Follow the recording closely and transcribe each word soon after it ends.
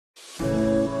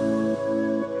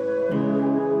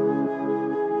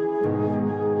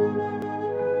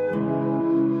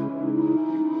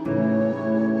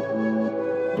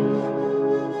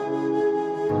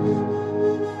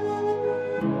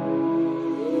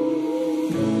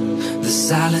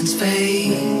Silence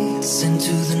fades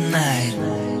into the night.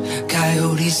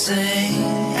 Coyotes sing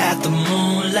at the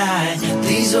moonlight.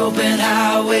 These open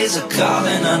highways are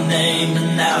calling our name,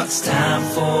 and now it's time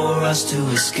for us to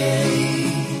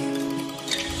escape.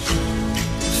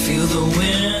 Feel the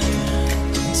wind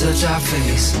touch our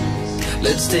face.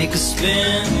 Let's take a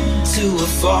spin to a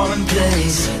foreign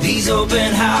place. These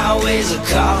open highways are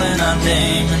calling our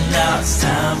name, and now it's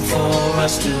time for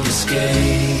us to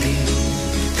escape.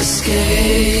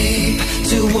 Escape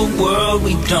to a world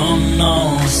we don't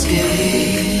know.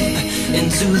 Escape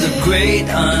into the great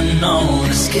unknown.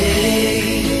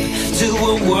 Escape to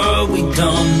a world we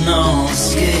don't know.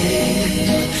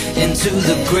 Escape into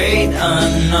the great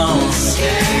unknown.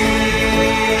 Escape,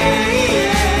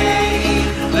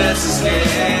 let's escape.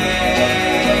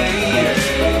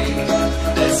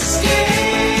 Let's escape.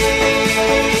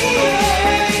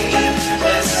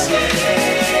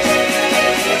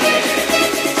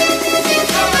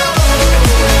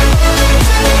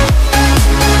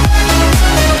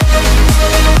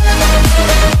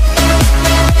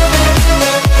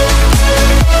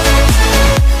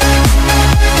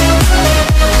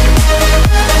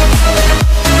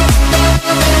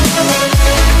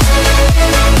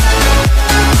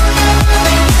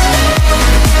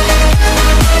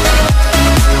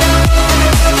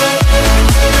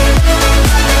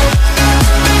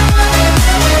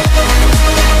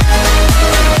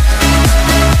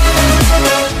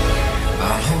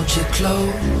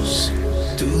 Close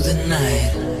through the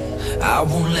night. I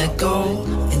won't let go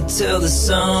until the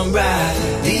sunrise.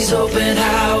 These open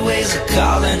highways are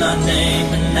calling our name,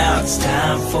 and now it's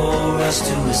time for us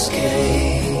to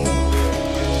escape.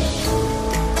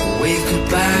 Wave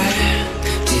goodbye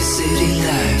to your city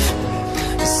life.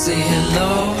 Say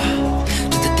hello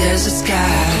to the desert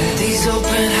sky. These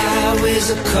open highways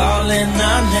are calling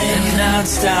our name, and now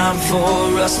it's time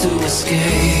for us to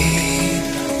escape.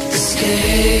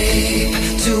 Escape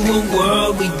to a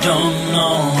world we don't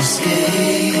know.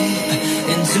 Escape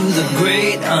into the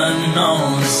great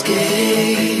unknown.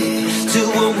 Escape to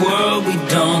a world we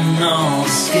don't know.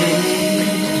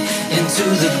 Escape into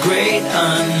the great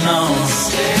unknown.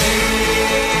 Escape,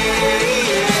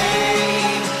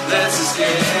 let's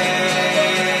escape.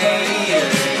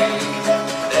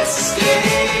 Let's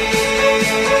escape.